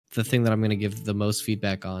the thing that I'm going to give the most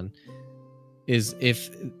feedback on is if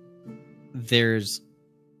there's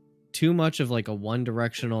too much of like a one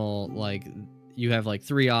directional, like you have like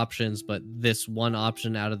 3 options, but this one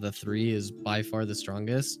option out of the 3 is by far the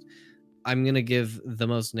strongest, I'm going to give the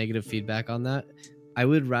most negative feedback on that. I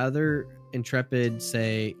would rather Intrepid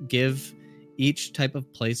say give each type of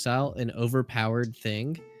playstyle an overpowered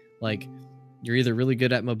thing. Like you're either really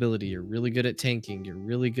good at mobility, you're really good at tanking, you're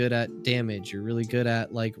really good at damage, you're really good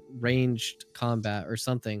at like ranged combat or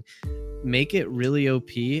something. Make it really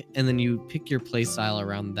OP, and then you pick your playstyle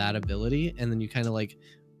around that ability, and then you kind of like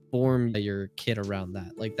form your kit around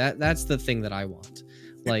that. Like that's the thing that I want.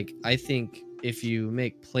 Like I think if you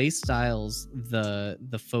make playstyles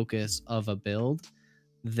the focus of a build,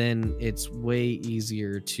 then it's way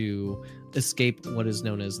easier to escape what is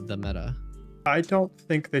known as the meta. I don't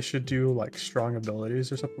think they should do like strong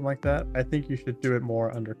abilities or something like that. I think you should do it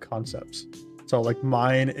more under concepts. So like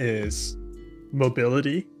mine is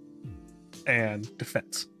mobility and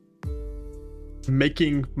defense.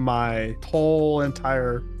 Making my whole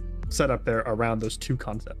entire setup there around those 2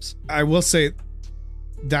 concepts. I will say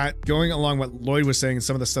that going along what Lloyd was saying,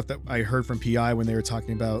 some of the stuff that I heard from PI when they were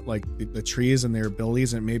talking about like the trees and their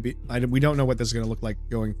abilities, and maybe we don't know what this is going to look like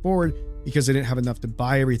going forward because they didn't have enough to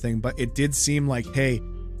buy everything, but it did seem like, hey,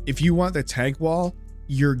 if you want the tank wall,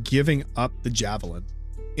 you're giving up the javelin.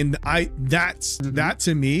 And that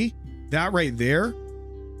to me, that right there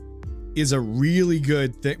is a really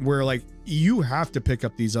good thing where like you have to pick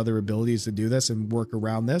up these other abilities to do this and work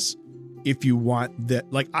around this. If you want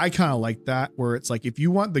that, like I kind of like that where it's like if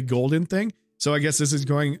you want the golden thing. So I guess this is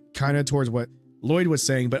going kind of towards what Lloyd was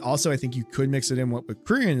saying, but also I think you could mix it in what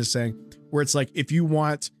Korean is saying, where it's like if you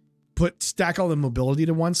want stack all the mobility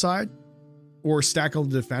to one side or stack all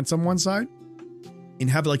the defense on one side and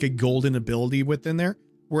have like a golden ability within there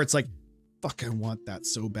where it's like, fuck, I want that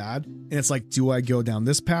so bad. And it's like, do I go down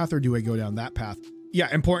this path or do I go down that path?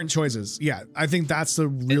 Yeah, important choices. Yeah, I think that's the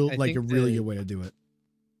real, like a really good way to do it.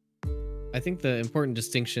 I think the important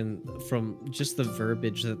distinction from just the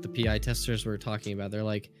verbiage that the PI testers were talking about, they're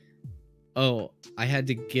like, oh, I had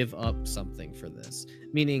to give up something for this.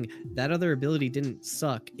 Meaning that other ability didn't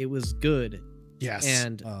suck. It was good. Yes.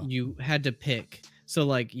 And you had to pick. So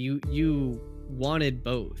like you wanted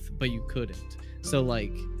both, but you couldn't. So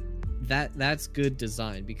like that's good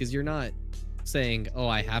design, because you're not saying, oh,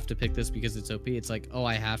 I have to pick this because it's OP. It's like, oh,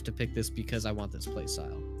 I have to pick this because I want this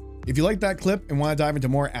playstyle. If you like that clip and want to dive into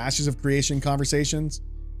more Ashes of Creation conversations,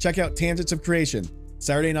 check out Tangents of Creation,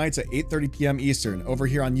 Saturday nights at 8:30 p.m. Eastern over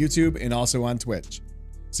here on YouTube and also on Twitch.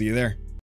 See you there.